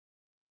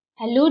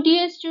Hello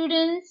dear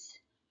students,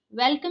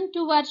 welcome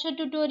to Varsha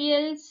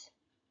Tutorials.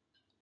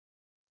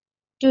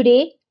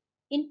 Today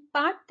in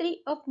part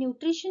 3 of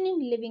Nutrition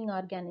in Living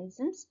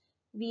Organisms,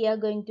 we are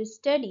going to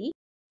study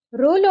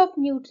role of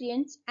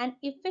nutrients and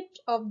effect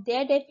of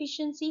their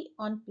deficiency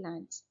on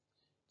plants.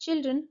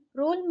 Children,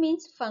 role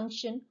means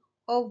function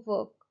or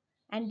work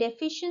and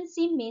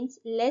deficiency means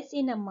less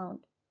in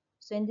amount.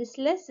 So in this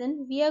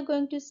lesson, we are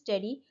going to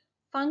study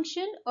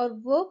function or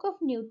work of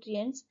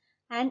nutrients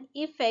and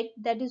effect,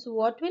 that is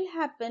what will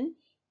happen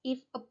if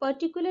a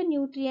particular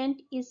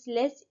nutrient is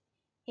less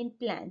in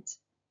plants.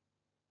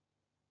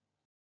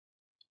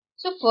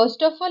 So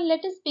first of all,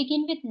 let us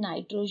begin with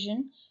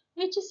nitrogen,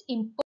 which is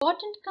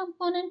important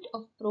component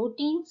of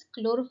proteins,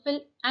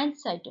 chlorophyll and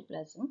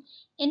cytoplasm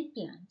in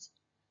plants.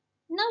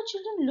 Now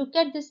children, look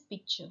at this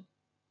picture.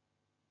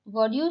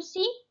 What do you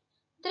see?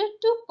 There are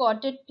two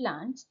potted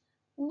plants.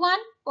 One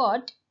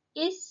pot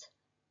is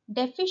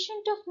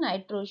deficient of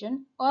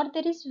nitrogen, or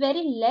there is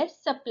very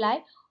less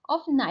supply of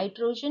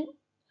nitrogen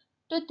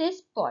to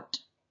this pot.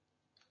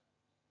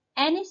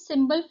 N is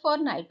symbol for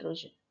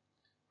nitrogen.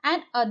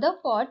 And other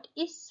pot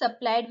is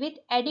supplied with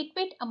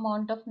adequate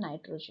amount of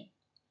nitrogen.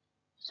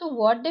 So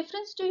what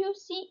difference do you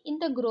see in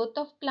the growth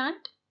of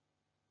plant?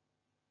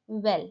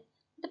 Well,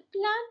 the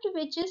plant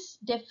which is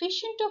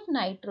deficient of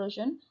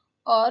nitrogen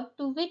or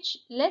to which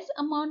less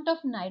amount of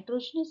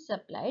nitrogen is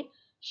supplied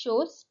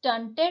shows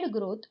stunted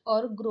growth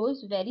or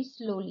grows very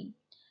slowly.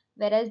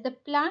 Whereas the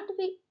plant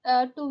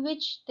to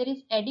which there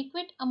is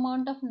adequate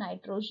amount of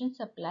nitrogen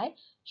supply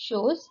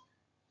shows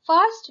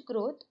fast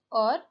growth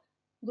or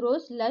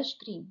grows lush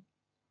green.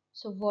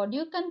 So what do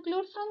you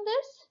conclude from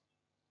this?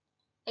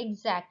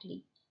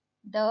 Exactly.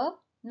 The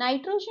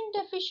nitrogen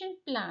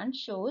deficient plant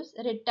shows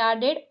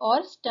retarded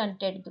or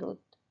stunted growth.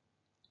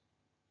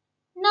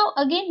 Now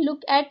again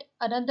look at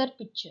another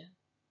picture.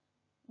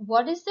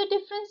 What is the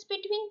difference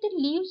between the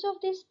leaves of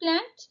these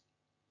plants?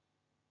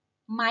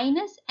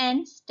 Minus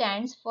N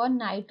stands for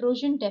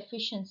nitrogen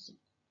deficiency.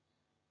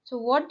 So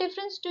what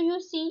difference do you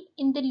see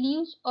in the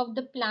leaves of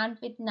the plant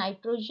with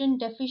nitrogen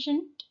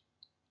deficient?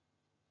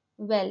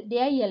 Well, they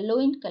are yellow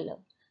in color,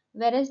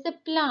 whereas the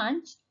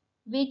plants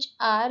which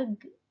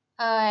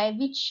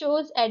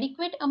shows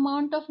adequate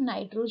amount of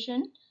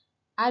nitrogen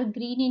are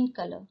green in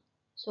color.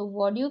 So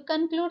what do you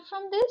conclude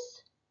from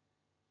this?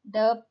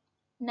 The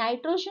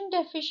nitrogen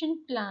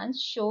deficient plants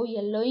show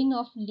yellowing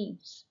of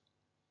leaves.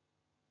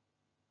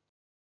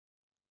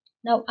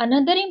 Now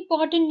another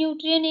important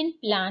nutrient in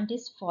plant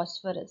is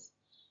phosphorus,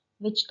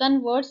 which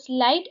converts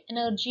light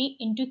energy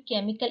into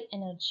chemical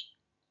energy.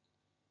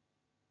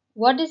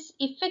 What is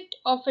effect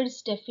of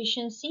its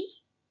deficiency?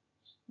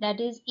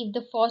 That is, if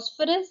the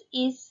phosphorus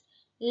is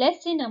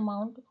less in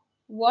amount,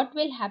 what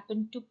will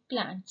happen to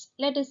plants?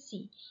 Let us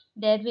see.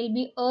 There will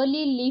be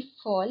early leaf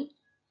fall.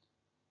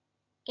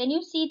 Can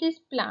you see these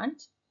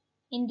plants?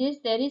 In this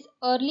there is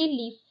early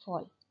leaf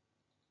fall.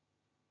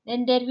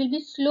 Then there will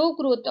be slow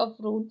growth of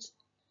roots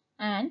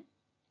and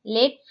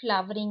late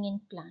flowering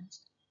in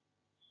plants.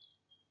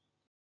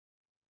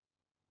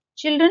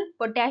 Children,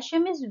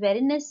 potassium is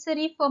very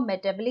necessary for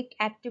metabolic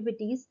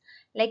activities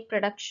like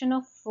production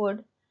of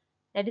food,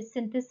 that is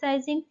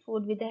synthesizing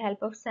food with the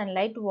help of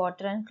sunlight,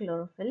 water and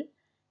chlorophyll,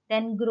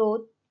 then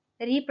growth,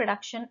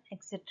 reproduction,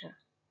 etc.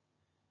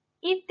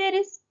 If there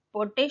is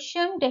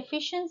potassium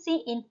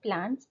deficiency in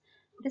plants,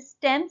 the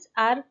stems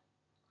are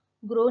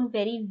grown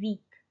very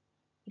weak.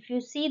 If you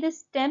see the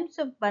stems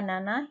of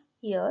banana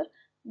here,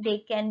 they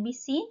can be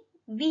seen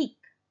weak.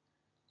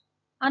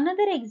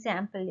 Another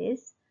example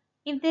is,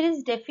 if there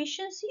is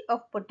deficiency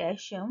of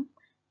potassium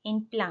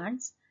in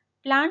plants,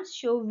 plants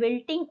show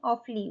wilting of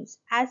leaves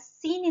as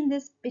seen in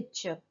this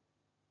picture.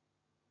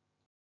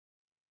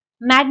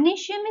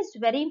 Magnesium is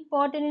very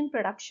important in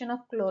production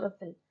of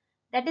chlorophyll,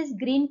 that is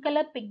green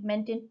color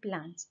pigment in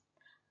plants.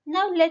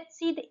 Now let's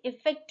see the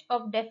effect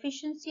of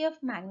deficiency of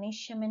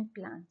magnesium in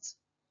plants.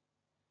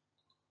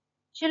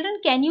 Children,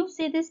 can you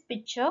see this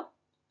picture?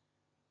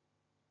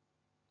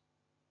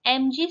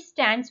 Mg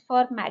stands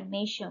for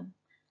magnesium.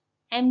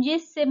 Mg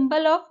is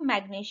symbol of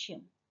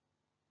magnesium.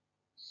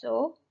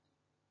 So,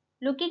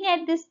 looking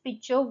at this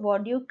picture,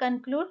 what do you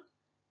conclude?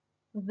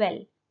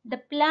 Well, the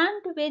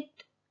plant with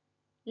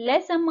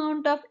less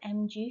amount of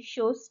Mg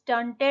shows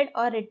stunted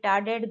or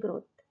retarded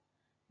growth,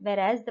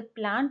 whereas the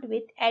plant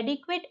with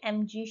adequate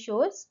Mg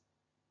shows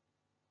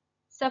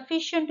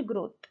sufficient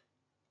growth.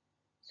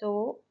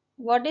 So,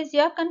 what is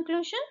your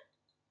conclusion?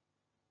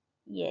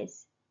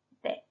 Yes,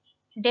 the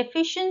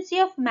deficiency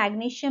of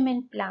magnesium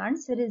in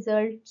plants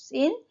results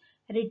in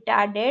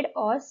retarded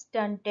or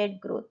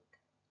stunted growth.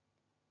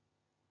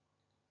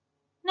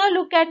 Now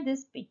look at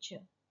this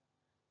picture.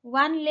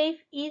 One leaf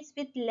is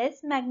with less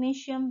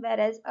magnesium,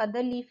 whereas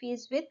other leaf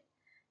is with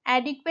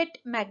adequate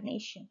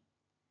magnesium.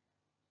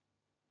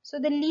 So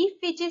the leaf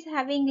which is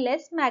having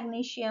less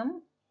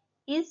magnesium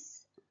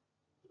is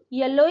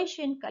yellowish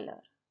in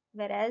color,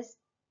 whereas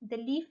the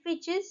leaf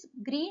which is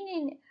green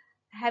in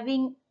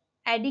having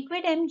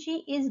adequate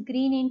Mg is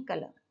green in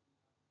color.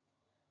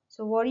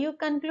 So what do you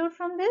conclude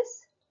from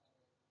this?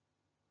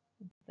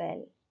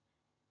 Well,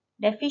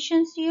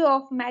 Deficiency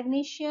of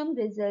magnesium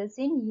results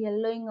in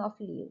yellowing of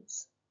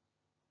leaves.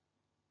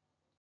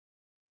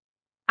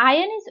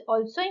 Iron is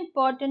also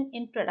important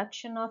in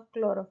production of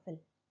chlorophyll.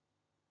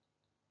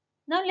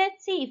 Now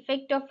let's see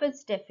effect of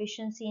its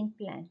deficiency in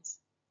plants.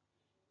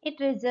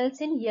 It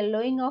results in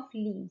yellowing of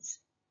leaves.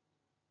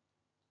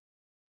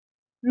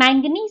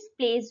 Manganese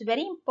plays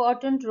very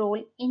important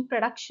role in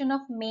production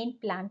of main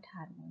plant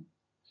hormone.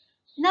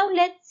 Now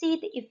let's see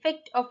the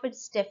effect of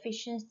its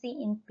deficiency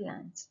in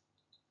plants.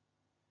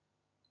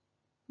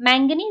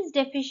 Manganese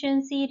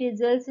deficiency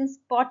results in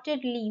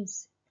spotted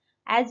leaves,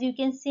 as you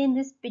can see in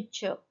this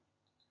picture.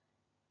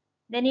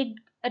 Then it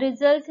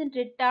results in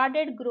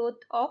retarded growth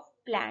of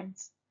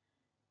plants.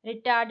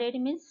 Retarded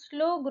means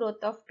slow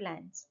growth of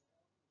plants.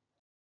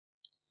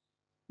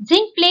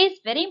 Zinc plays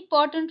very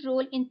important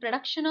role in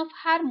production of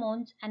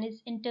hormones and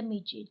its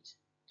intermediates.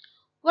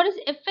 What is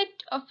the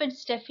effect of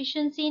its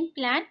deficiency in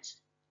plants?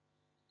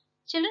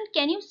 Children,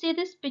 can you see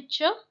this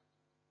picture?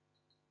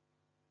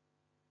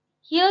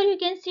 Here you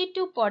can see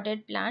two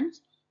potted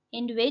plants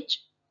in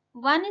which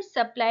one is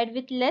supplied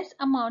with less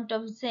amount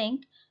of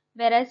zinc,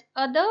 whereas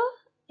other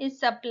is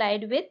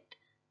supplied with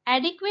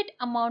adequate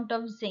amount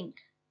of zinc.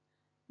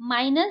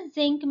 Minus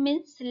zinc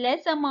means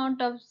less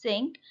amount of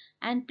zinc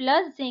and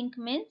plus zinc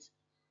means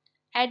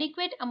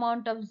adequate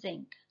amount of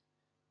zinc.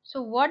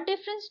 So what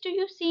difference do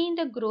you see in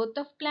the growth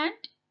of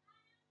plant?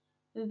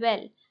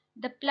 Well,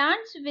 the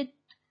plants with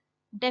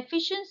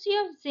deficiency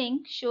of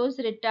zinc shows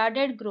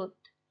retarded growth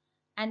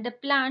and the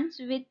plants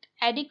with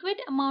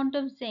adequate amount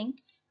of zinc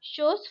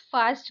shows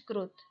fast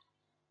growth.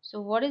 So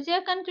what is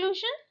your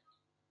conclusion?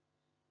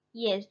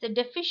 Yes, the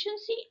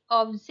deficiency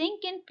of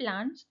zinc in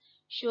plants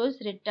shows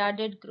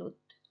retarded growth.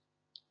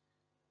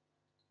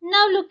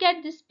 Now look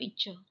at this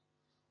picture.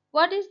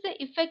 What is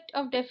the effect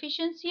of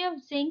deficiency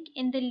of zinc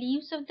in the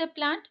leaves of the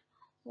plant?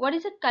 What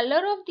is the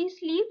color of these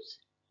leaves?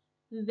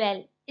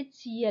 Well,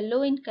 it's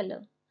yellow in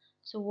color.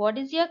 So what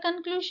is your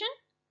conclusion?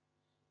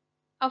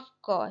 Of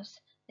course,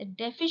 the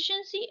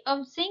deficiency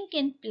of zinc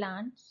in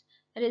plants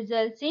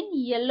results in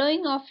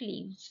yellowing of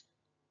leaves.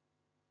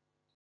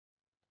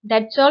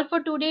 That's all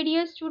for today,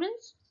 dear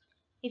students.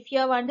 If you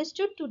have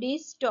understood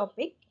today's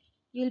topic,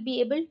 you will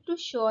be able to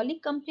surely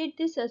complete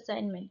this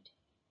assignment.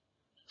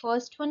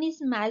 First one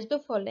is match the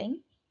following,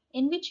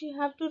 in which you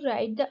have to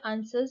write the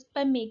answers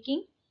by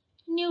making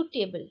new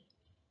table.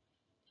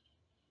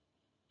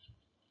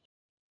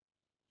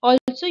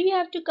 Also, you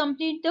have to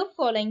complete the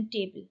following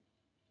table.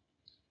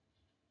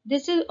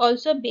 This is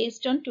also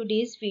based on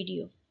today's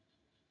video.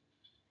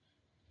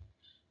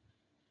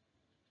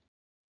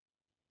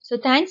 So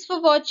thanks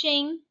for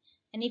watching,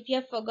 and if you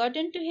have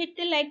forgotten to hit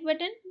the like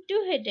button,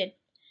 do hit it.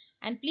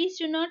 And please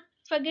do not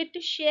forget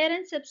to share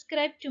and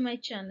subscribe to my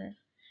channel,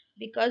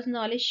 because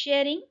knowledge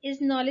sharing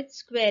is knowledge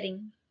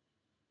squaring.